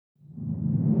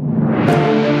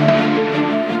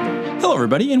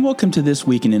everybody, and welcome to This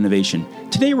Week in Innovation.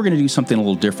 Today, we're going to do something a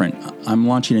little different. I'm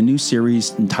launching a new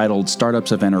series entitled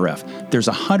Startups of NRF. There's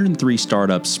 103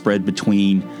 startups spread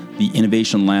between the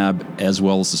Innovation Lab as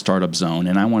well as the Startup Zone,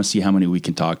 and I want to see how many we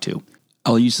can talk to.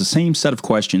 I'll use the same set of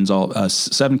questions,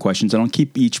 7 questions, and I'll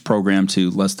keep each program to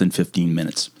less than 15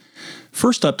 minutes.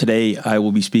 First up today, I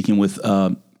will be speaking with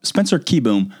Spencer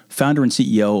Kieboom, founder and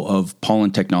CEO of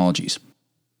Pollen Technologies.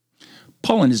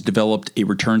 Pollen has developed a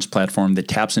returns platform that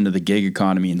taps into the gig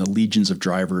economy and the legions of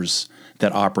drivers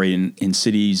that operate in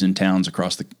cities and towns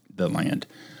across the land.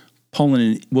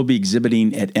 Pollen will be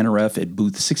exhibiting at NRF at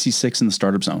booth 66 in the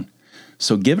Startup Zone.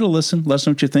 So give it a listen, let us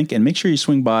know what you think, and make sure you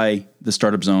swing by the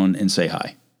Startup Zone and say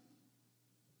hi.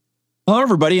 Hello,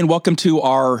 everybody, and welcome to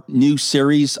our new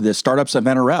series, The Startups of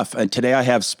NRF. And today I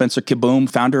have Spencer Kieboom,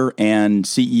 founder and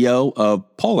CEO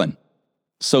of Pollen.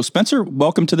 So, Spencer,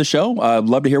 welcome to the show. I'd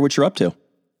love to hear what you're up to.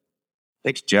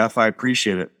 Thanks, Jeff. I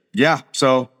appreciate it. Yeah,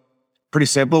 so pretty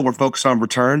simple. We're focused on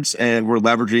returns, and we're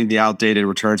leveraging the outdated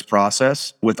returns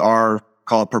process with our,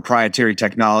 call it, proprietary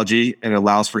technology, and it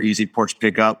allows for easy porch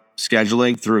pickup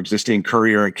scheduling through existing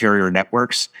courier and carrier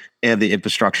networks and the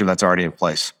infrastructure that's already in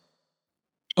place.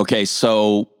 Okay,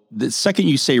 so the second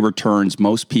you say returns,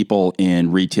 most people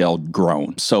in retail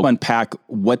groan. So unpack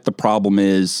what the problem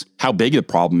is, how big the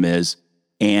problem is,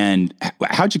 and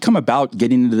how'd you come about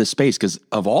getting into this space? Because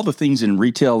of all the things in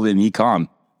retail and e-com,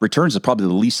 returns is probably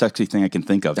the least sexy thing I can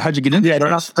think of. How'd you get into it?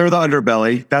 Yeah, they're the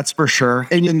underbelly, that's for sure.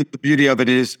 And the beauty of it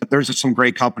is there's some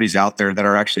great companies out there that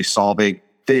are actually solving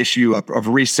the issue of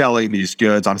reselling these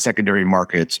goods on secondary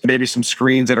markets. Maybe some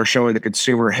screens that are showing the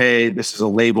consumer, hey, this is a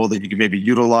label that you can maybe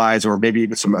utilize, or maybe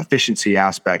even some efficiency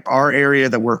aspect. Our area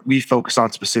that we focus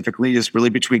on specifically is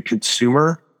really between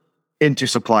consumer into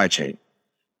supply chain.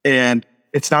 And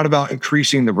it's not about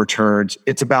increasing the returns.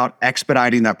 It's about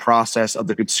expediting that process of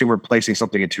the consumer placing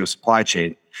something into a supply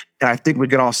chain. And I think we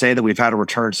can all say that we've had a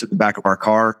return sit in the back of our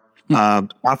car,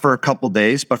 not for a couple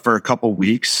days, but for a couple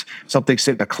weeks. Something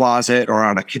sit in a closet or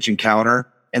on a kitchen counter,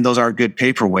 and those are good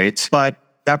paperweights. But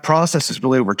that process is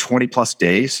really over 20 plus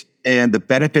days. And the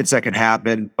benefits that can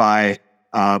happen by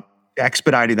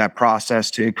expediting that process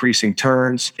to increasing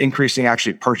turns, increasing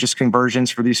actually purchase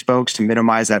conversions for these folks to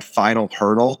minimize that final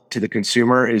hurdle to the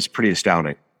consumer is pretty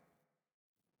astounding.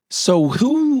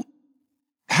 So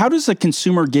how does a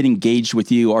consumer get engaged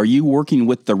with you? Are you working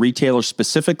with the retailer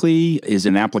specifically? Is it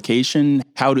an application?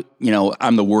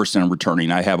 I'm the worst in returning.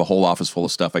 I have a whole office full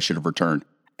of stuff I should have returned.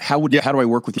 How do I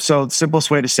work with you? So the simplest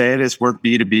way to say it is we're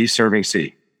B2B serving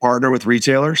C. Partner with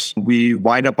retailers. We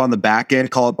wind up on the back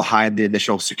end, call it behind the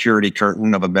initial security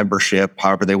curtain of a membership,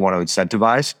 however they want to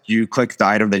incentivize. You click the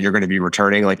item that you're going to be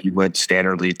returning like you would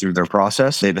standardly through their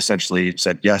process. They've essentially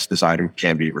said, yes, this item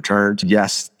can be returned.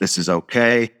 Yes, this is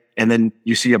okay. And then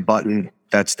you see a button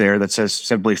that's there that says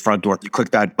simply front door. You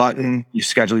click that button, you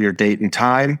schedule your date and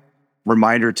time.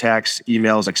 Reminder texts,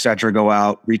 emails, et cetera, go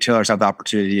out. Retailers have the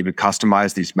opportunity to even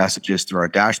customize these messages through our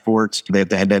dashboards. They have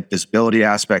the head-up visibility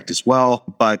aspect as well.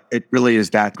 But it really is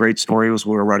that great story was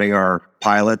when we were running our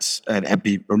pilots and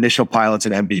initial pilots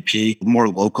and MVP more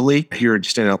locally here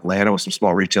just in Atlanta with some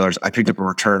small retailers. I picked up a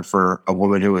return for a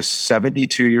woman who was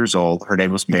 72 years old. Her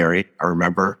name was Mary, I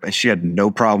remember. And she had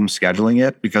no problem scheduling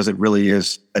it because it really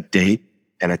is a date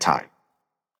and a time.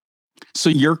 So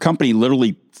your company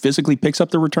literally physically picks up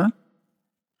the return?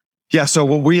 Yeah, so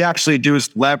what we actually do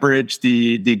is leverage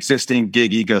the existing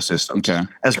gig ecosystem,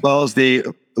 as well as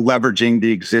leveraging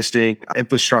the existing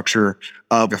infrastructure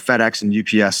of the FedEx and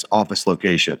UPS office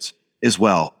locations as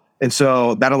well. And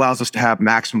so that allows us to have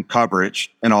maximum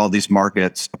coverage in all of these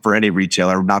markets for any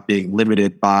retailer, not being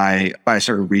limited by a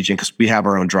certain region, because we have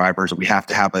our own drivers and we have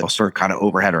to have a certain kind of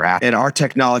overhead or app. And our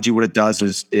technology, what it does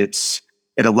is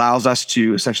it allows us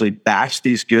to essentially batch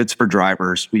these goods for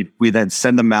drivers. We then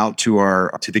send them out to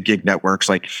the gig networks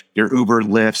like your Uber,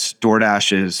 Lyfts,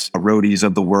 DoorDashes, Roadies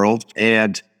of the world.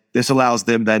 And this allows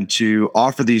them then to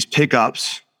offer these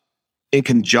pickups in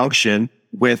conjunction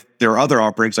with their other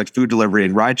offerings like food delivery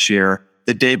and rideshare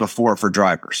the day before for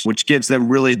drivers, which gives them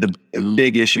really the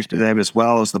big issues to them, as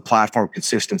well as the platform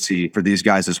consistency for these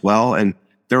guys as well. And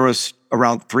there was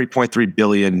around 3.3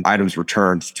 billion items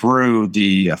returned through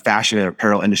the fashion and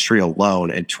apparel industry alone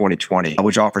in 2020,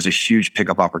 which offers a huge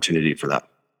pickup opportunity for them.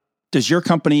 Does your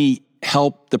company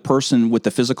help the person with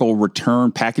the physical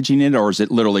return packaging it, or is it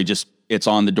literally just it's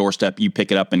on the doorstep, you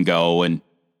pick it up and go? And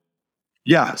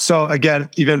yeah, so again,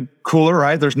 even cooler,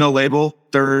 right? There's no label,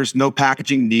 there's no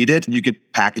packaging needed. You could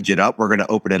package it up. We're going to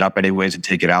open it up anyways and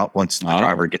take it out once the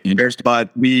driver gets there.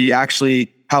 But we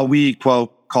actually, how we call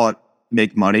it,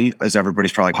 make money, as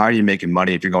everybody's probably like, how are you making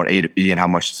money if you're going A to B and how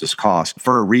much does this cost?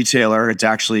 For a retailer, it's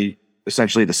actually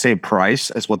essentially the same price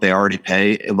as what they already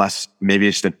pay, unless maybe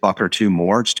it's a buck or two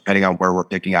more, just depending on where we're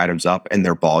picking items up and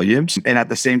their volumes. And at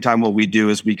the same time, what we do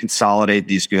is we consolidate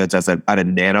these goods at a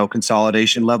nano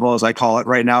consolidation level, as I call it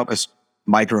right now, because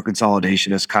micro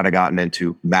consolidation has kind of gotten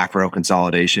into macro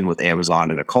consolidation with Amazon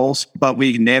and Kohl's. But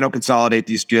we nano consolidate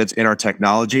these goods in our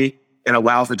technology and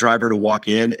allows the driver to walk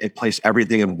in and place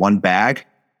everything in one bag,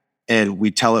 and we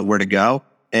tell it where to go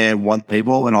and one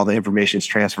label, and all the information is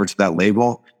transferred to that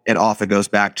label, and off it goes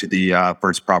back to the for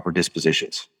its proper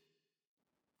dispositions.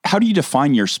 How do you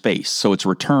define your space? So it's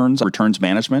returns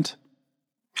management?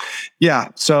 Yeah,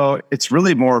 so it's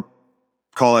really more,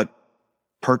 call it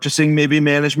purchasing maybe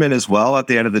management as well at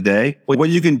the end of the day. What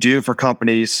you can do for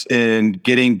companies in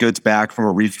getting goods back from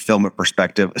a refillment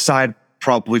perspective, aside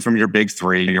probably from your big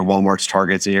three, your Walmarts,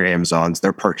 Targets, and your Amazons,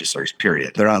 they're purchasers,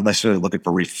 period. They're not necessarily looking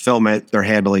for refillment. They're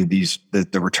handling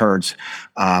the returns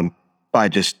by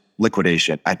just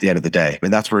liquidation at the end of the day.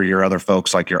 And that's where your other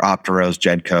folks like your Opteros,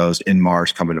 Gencos,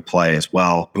 Inmars come into play as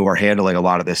well, who are handling a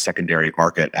lot of this secondary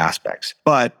market aspects.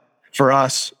 But for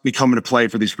us, we come into play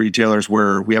for these retailers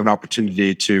where we have an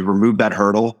opportunity to remove that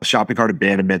hurdle. Shopping cart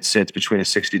abandonment sits between a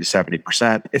 60 to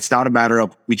 70%. It's not a matter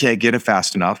of we can't get it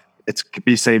fast enough. It could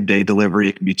be same day delivery.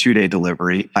 It could be 2-day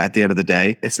delivery at the end of the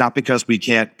day. It's not because we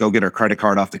can't go get our credit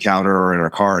card off the counter or in our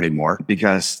car anymore,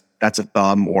 because that's a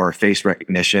thumb or a face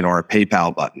recognition or a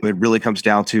PayPal button. It really comes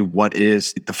down to what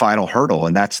is the final hurdle.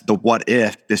 And that's the what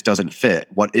if this doesn't fit?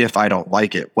 What if I don't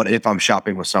like it? What if I'm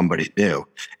shopping with somebody new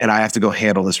and I have to go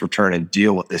handle this return and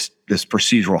deal with this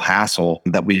procedural hassle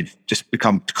that we've just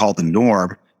become called the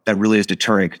norm that really is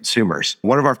deterring consumers.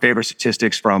 One of our favorite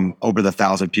statistics from over the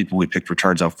 1,000 people we picked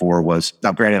returns up for was,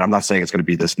 now granted, I'm not saying it's going to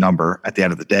be this number at the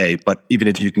end of the day, but even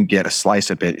if you can get a slice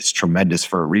of it, it's tremendous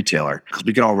for a retailer because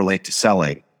we can all relate to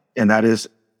selling. And that is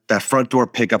that front door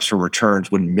pickups for returns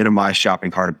would minimize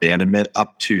shopping cart abandonment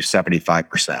up to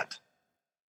 75%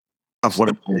 of what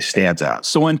it really stands out.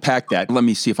 So unpack that. Let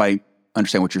me see if I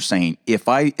understand what you're saying. If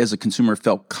I, as a consumer,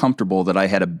 felt comfortable that I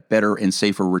had a better and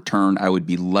safer return, I would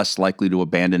be less likely to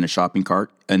abandon a shopping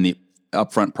cart in the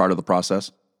upfront part of the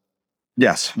process?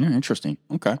 Yes. Yeah, interesting.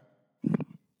 Okay.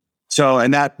 So,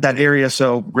 and that area,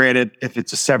 so granted, if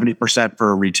it's a 70%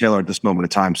 for a retailer at this moment in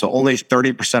time, so only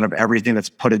 30% of everything that's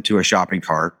put into a shopping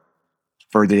cart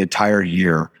for the entire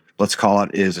year, let's call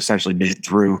it, is essentially made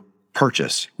through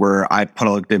purchase, where I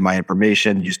put in my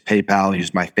information, use PayPal,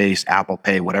 use my face, Apple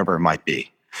Pay, whatever it might be.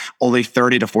 Only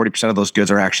 30 to 40% of those goods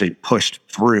are actually pushed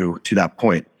through to that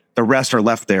point. The rest are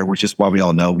left there, which is why we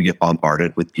all know we get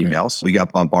bombarded with emails. We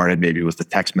got bombarded maybe with the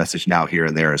text message now here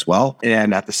and there as well.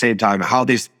 And at the same time, how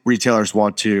these retailers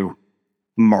want to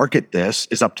market this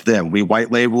is up to them. We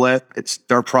white label it. It's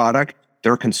their product,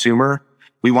 their consumer.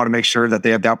 We want to make sure that they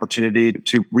have the opportunity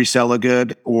to resell a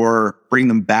good or bring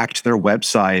them back to their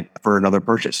website for another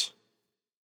purchase.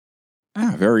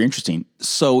 Ah, very interesting.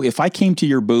 So if I came to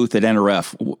your booth at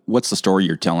NRF, what's the story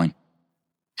you're telling?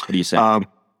 What do you say?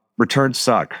 Returns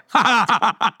suck.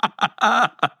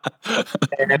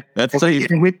 That's safe.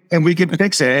 And we can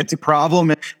fix it. It's a problem.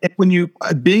 And when you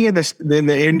being in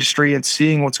the industry and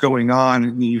seeing what's going on,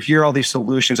 and you hear all these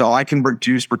solutions. Oh, I can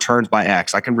reduce returns by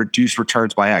X. I can reduce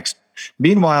returns by X.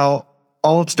 Meanwhile,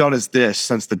 all it's done is this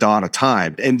since the dawn of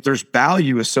time. And there's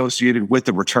value associated with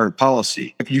the return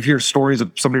policy. If you hear stories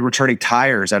of somebody returning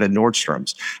tires at a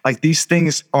Nordstrom's, like these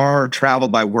things are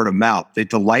traveled by word of mouth. They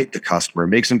delight the customer,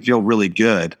 makes them feel really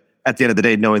good at the end of the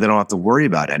day, knowing they don't have to worry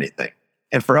about anything.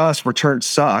 And for us, returns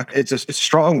suck. It's a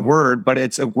strong word, but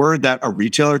it's a word that a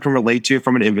retailer can relate to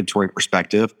from an inventory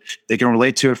perspective. They can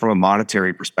relate to it from a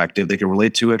monetary perspective. They can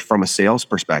relate to it from a sales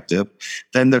perspective.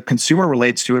 Then the consumer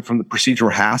relates to it from the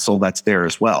procedural hassle that's there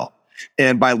as well.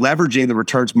 And by leveraging the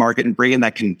returns market and bringing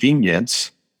that convenience,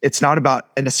 it's not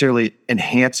about necessarily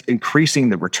increasing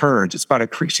the returns. It's about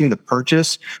increasing the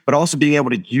purchase, but also being able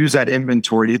to use that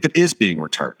inventory if it is being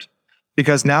returned.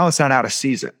 Because now it's not out of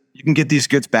season. You can get these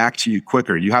goods back to you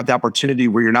quicker. You have the opportunity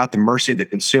where you're not at the mercy of the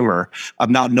consumer of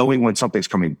not knowing when something's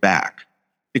coming back.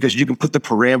 Because you can put the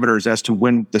parameters as to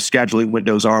when the scheduling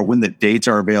windows are, when the dates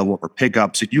are available for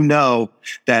pickup. So you know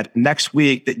that next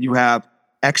week that you have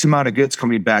X amount of goods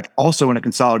coming back, also in a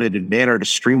consolidated manner to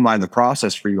streamline the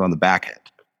process for you on the back end.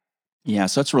 Yeah,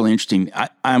 so that's really interesting.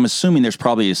 I'm assuming there's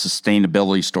probably a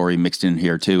sustainability story mixed in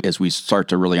here too, as we start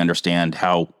to really understand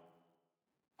how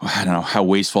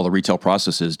wasteful the retail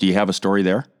process is. Do you have a story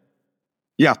there?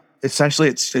 Yeah. Essentially,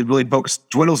 it really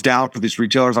dwindles down for these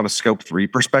retailers on a scope 3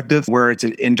 perspective, where it's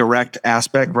an indirect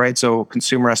aspect, right? So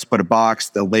consumer has to put a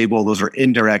box, the label, those are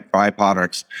indirect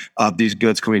byproducts of these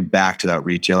goods coming back to that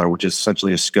retailer, which is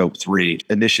essentially a scope 3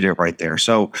 initiative right there.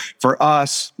 So for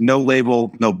us, no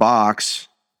label, no box,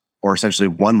 or essentially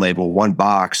one label, one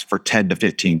box for 10 to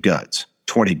 15 goods.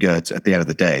 20 goods at the end of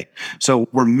the day. So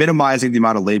we're minimizing the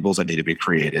amount of labels that need to be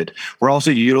created. We're also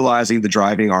utilizing the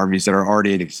driving armies that are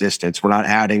already in existence. We're not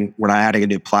adding a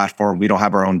new platform. We don't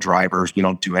have our own drivers. We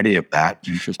don't do any of that.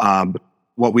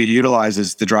 What we utilize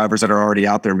is the drivers that are already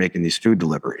out there making these food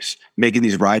deliveries, making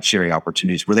these ride sharing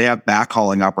opportunities where they have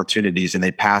backhauling opportunities and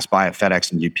they pass by a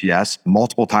FedEx and UPS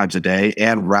multiple times a day,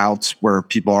 and routes where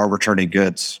people are returning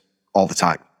goods all the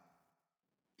time.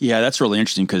 Yeah, that's really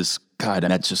interesting because, God,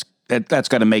 that's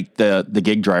got to make the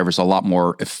gig drivers a lot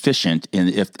more efficient. And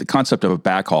if the concept of a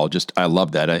backhaul, I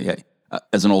love that.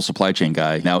 As an old supply chain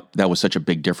guy, now that was such a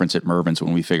big difference at Mervyn's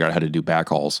when we figured out how to do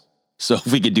backhauls. So if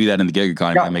we could do that in the gig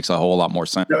economy, that makes a whole lot more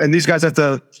sense. And these guys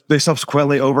they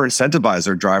subsequently over incentivize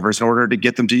their drivers in order to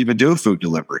get them to even do a food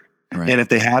delivery. Right. And if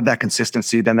they have that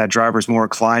consistency, then that driver's more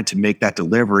inclined to make that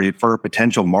delivery for a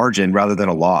potential margin rather than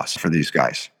a loss for these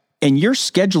guys. And you're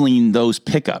scheduling those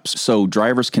pickups so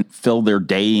drivers can fill their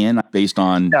day in based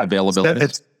on availability?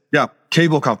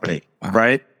 Cable company,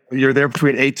 right? You're there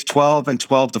between 8 to 12 and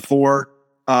 12 to 4.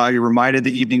 You're reminded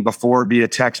the evening before via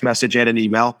text message and an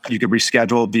email. You can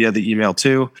reschedule via the email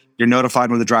too. You're notified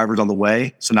when the driver's on the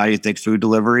way. So now you think food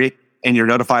delivery. And you're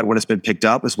notified when it's been picked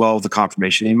up as well as the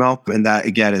confirmation email. And that,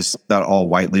 again, is that all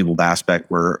white labeled aspect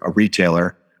where a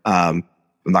retailer, I'll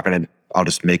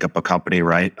just make up a company,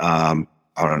 right?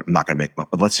 I'm not going to make them up,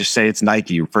 but let's just say it's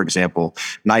Nike, for example.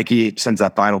 Nike sends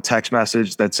that final text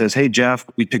message that says, "Hey, Jeff,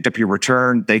 we picked up your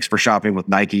return. Thanks for shopping with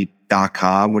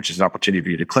Nike.com, which is an opportunity for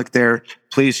you to click there.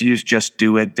 Please use Just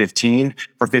Do It 15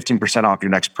 for 15% off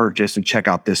your next purchase and check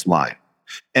out this line."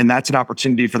 And that's an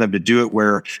opportunity for them to do it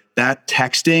where that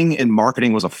texting and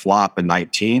marketing was a flop in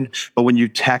 19. But when you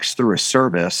text through a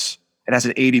service, it has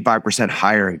an 85%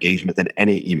 higher engagement than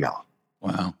any email.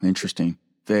 Wow. Interesting.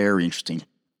 Very interesting.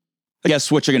 I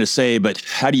guess what you're going to say, but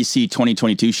how do you see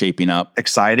 2022 shaping up?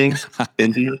 Exciting,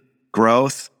 busy,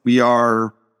 growth.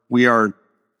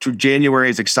 January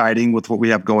is exciting with what we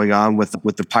have going on with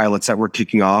the pilots that we're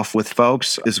kicking off with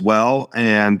folks as well.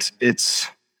 And it's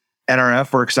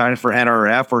NRF. We're excited for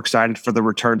NRF. We're excited for the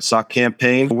Return Suck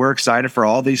campaign. We're excited for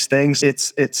all these things.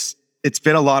 It's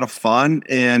been a lot of fun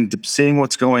and seeing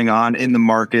what's going on in the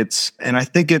markets. And I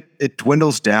think it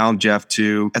dwindles down, Jeff,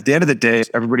 to at the end of the day,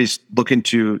 everybody's looking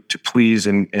to please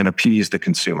and appease the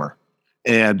consumer.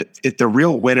 And the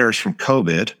real winners from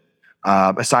COVID,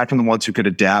 aside from the ones who could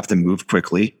adapt and move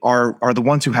quickly, are the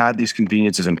ones who had these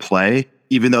conveniences in play,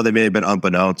 even though they may have been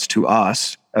unbeknownst to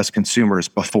us as consumers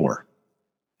before.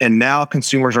 And now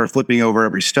consumers are flipping over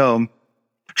every stone,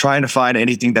 trying to find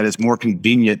anything that is more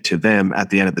convenient to them at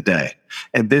the end of the day.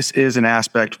 And this is an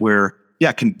aspect where,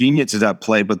 convenience is at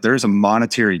play, but there's a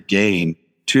monetary gain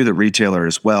to the retailer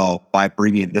as well by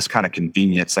bringing this kind of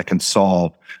convenience that can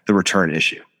solve the return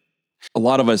issue. A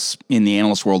lot of us in the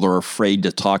analyst world are afraid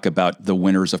to talk about the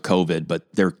winners of COVID, but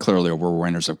there clearly were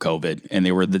winners of COVID. And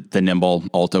they were the nimble,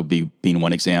 Alto being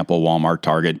one example, Walmart,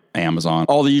 Target, Amazon,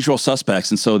 all the usual suspects.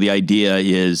 And so the idea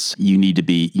is you need to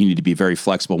be very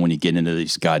flexible when you get into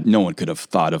these. God, no one could have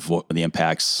thought of what the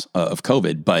impacts of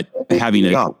COVID, but having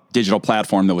a digital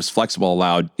platform that was flexible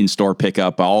allowed in-store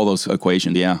pickup, all those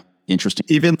equations. Yeah. Interesting.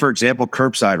 Even, for example,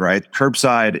 curbside, right?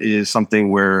 Curbside is something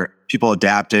where people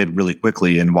adapted really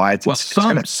quickly, and why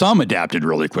some adapted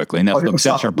really quickly, and that's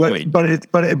our point. But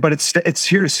it's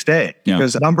here to stay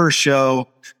because numbers show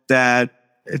that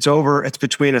it's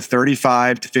between a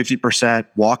 35 to 50%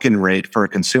 walk-in rate for a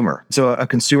consumer. So a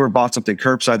consumer bought something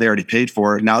curbside, they already paid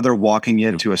for it. Now they're walking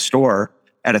into a store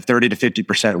at a 30 to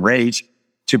 50% rate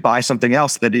to buy something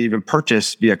else that they even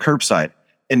purchased via curbside.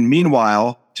 And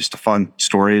meanwhile, just a fun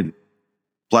story.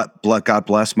 God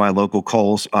bless my local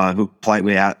Kohl's, who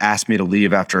politely asked me to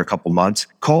leave after a couple months.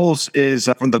 Kohl's is,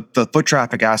 from the foot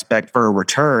traffic aspect for a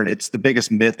return, it's the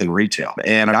biggest myth in retail.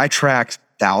 And I tracked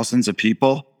thousands of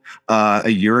people a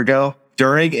year ago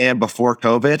during and before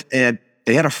COVID, and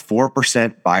they had a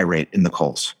 4% buy rate in the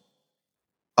Kohl's.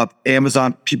 Of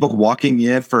Amazon, people walking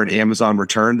in for an Amazon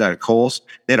return at Kohl's,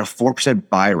 they had a 4%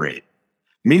 buy rate.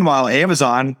 Meanwhile,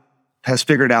 Amazon has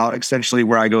figured out essentially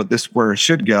where it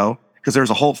should go, because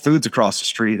there's a Whole Foods across the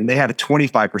street, and they had a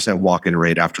 25% walk-in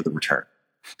rate after the return.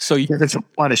 So it's a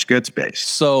replenished goods base.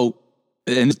 So,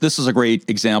 and this is a great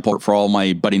example for all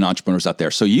my budding entrepreneurs out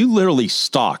there. So you literally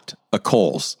stocked a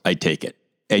Kohl's, I take it,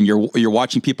 and you're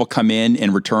watching people come in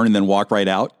and return and then walk right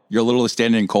out. You're literally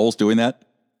standing in Kohl's doing that?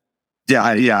 Yeah.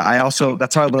 I also,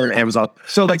 that's how I learned Amazon.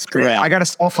 So like, I got a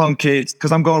cell phone case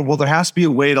because I'm going, well, there has to be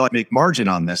a way to like make margin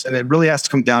on this. And it really has to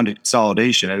come down to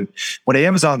consolidation. And what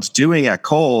Amazon's doing at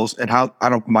Kohl's, and how I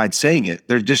don't mind saying it,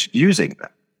 they're just using them.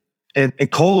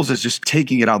 And Kohl's is just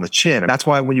taking it on the chin. And that's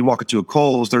why when you walk into a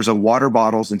Kohl's, there's a water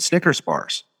bottles and Snickers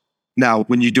bars. Now,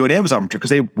 when you do an Amazon return,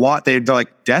 because they're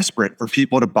like desperate for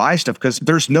people to buy stuff, because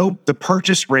the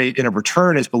purchase rate in a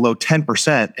return is below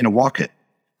 10% in a walk-in.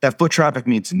 That foot traffic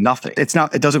means nothing. It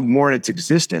doesn't warrant its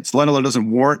existence, let alone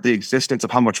doesn't warrant the existence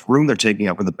of how much room they're taking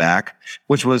up in the back,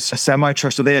 which was a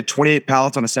semi-truck. So they had 28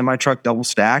 pallets on a semi-truck double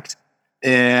stacked.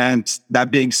 And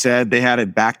that being said, they had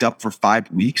it backed up for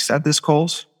 5 weeks at this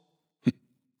Kohl's.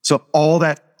 So all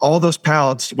those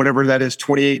pallets, whatever that is,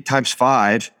 28 times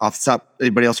 5, off the top,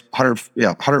 anybody else,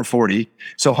 140.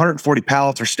 So 140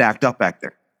 pallets are stacked up back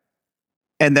there.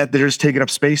 And that they're just taking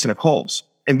up space in a Kohl's.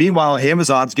 And meanwhile,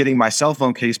 Amazon's getting my cell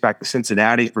phone case back to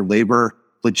Cincinnati for labor,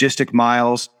 logistic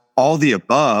miles, all the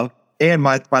above. And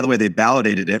by the way, they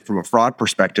validated it from a fraud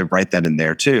perspective right then and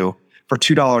there too, for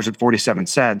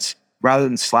 $2.47, rather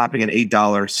than slapping an $8,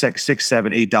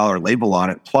 $8 label on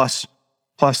it, plus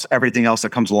everything else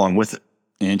that comes along with it.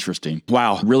 Interesting.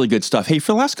 Wow. Really good stuff. Hey,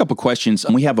 for the last couple of questions,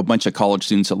 we have a bunch of college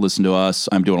students that listen to us.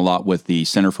 I'm doing a lot with the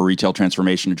Center for Retail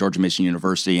Transformation at George Mason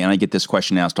University, and I get this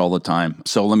question asked all the time.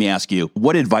 So let me ask you,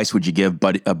 what advice would you give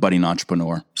a budding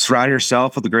entrepreneur? Surround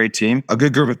yourself with a great team. A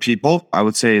good group of people, I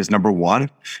would say, is number one.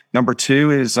 Number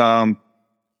two is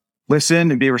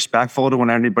listen and be respectful to when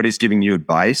anybody's giving you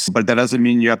advice, but that doesn't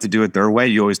mean you have to do it their way.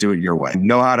 You always do it your way.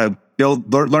 Know how to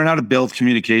learn how to build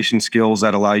communication skills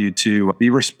that allow you to be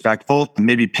respectful,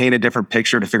 maybe paint a different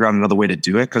picture to figure out another way to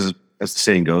do it. Because as the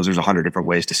saying goes, there's 100 different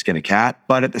ways to skin a cat.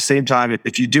 But at the same time,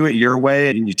 if you do it your way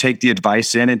and you take the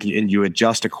advice in and you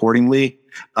adjust accordingly,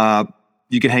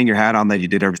 you can hang your hat on that you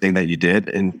did everything that you did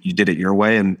and you did it your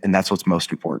way. And that's what's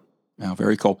most important. Oh,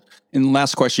 very cool. And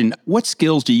last question, what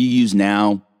skills do you use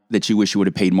now that you wish you would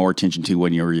have paid more attention to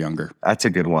when you were younger? That's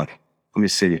a good one. Let me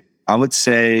see. I would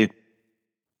say,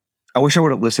 I wish I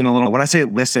would have listened a little. When I say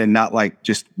listen, not like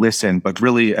just listen, but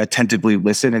really attentively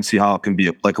listen and see how it can be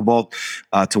applicable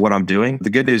to what I'm doing. The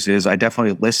good news is I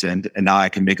definitely listened, and now I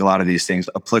can make a lot of these things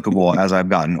applicable as I've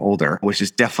gotten older, which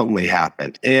has definitely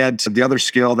happened. And the other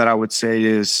skill that I would say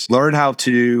is learn how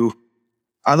to,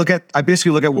 I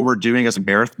basically look at what we're doing as a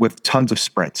marathon with tons of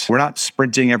sprints. We're not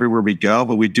sprinting everywhere we go,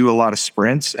 but we do a lot of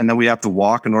sprints, and then we have to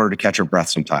walk in order to catch our breath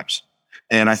sometimes.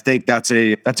 And I think that's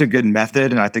a good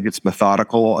method. And I think it's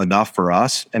methodical enough for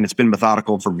us. And it's been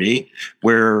methodical for me,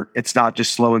 where it's not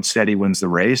just slow and steady wins the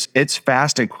race. It's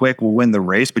fast and quick will win the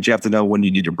race, but you have to know when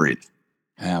you need to breathe.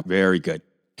 Yeah, very good.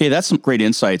 Hey, that's some great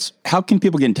insights. How can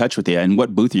people get in touch with you, and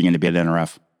what booth are you going to be at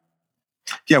NRF?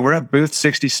 Yeah, we're at booth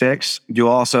 66. You'll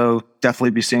also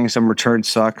definitely be seeing some Return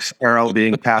Sucks arrow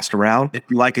being passed around. If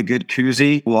you like a good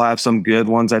koozie, we'll have some good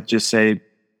ones that just say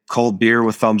cold beer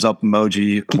with thumbs up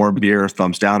emoji, more beer,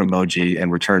 thumbs down emoji,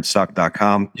 and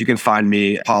returnsuck.com. You can find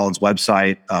me at Pollen's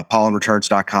website,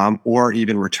 pollenreturns.com, or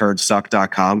even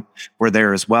returnsuck.com. We're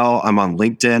there as well. I'm on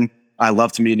LinkedIn. I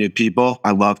love to meet new people.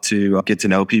 I love to get to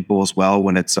know people as well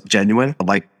when it's genuine,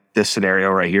 like this scenario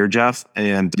right here, Jeff.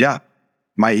 And yeah,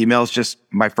 my email is just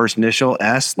my first initial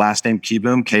S, last name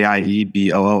Kieboom,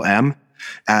 Kieboom,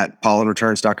 at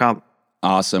pollenreturns.com.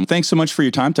 Awesome. Thanks so much for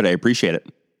your time today. I appreciate it.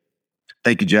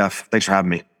 Thank you, Jeff. Thanks for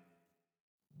having me.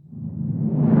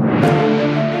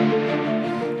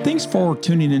 Thanks for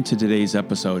tuning into today's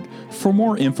episode. For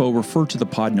more info, refer to the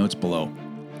pod notes below.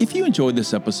 If you enjoyed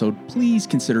this episode, please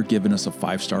consider giving us a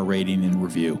 5-star rating and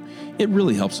review. It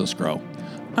really helps us grow.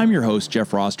 I'm your host,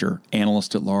 Jeff Roster,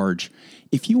 analyst at large.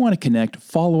 If you want to connect,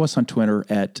 follow us on Twitter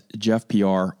at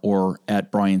JeffPR or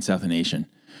at BrianSathanation,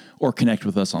 or connect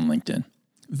with us on LinkedIn.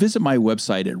 Visit my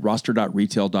website at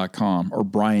roster.retail.com or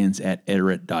Brian's at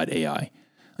iterate.ai.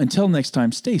 Until next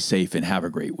time, stay safe and have a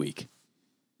great week.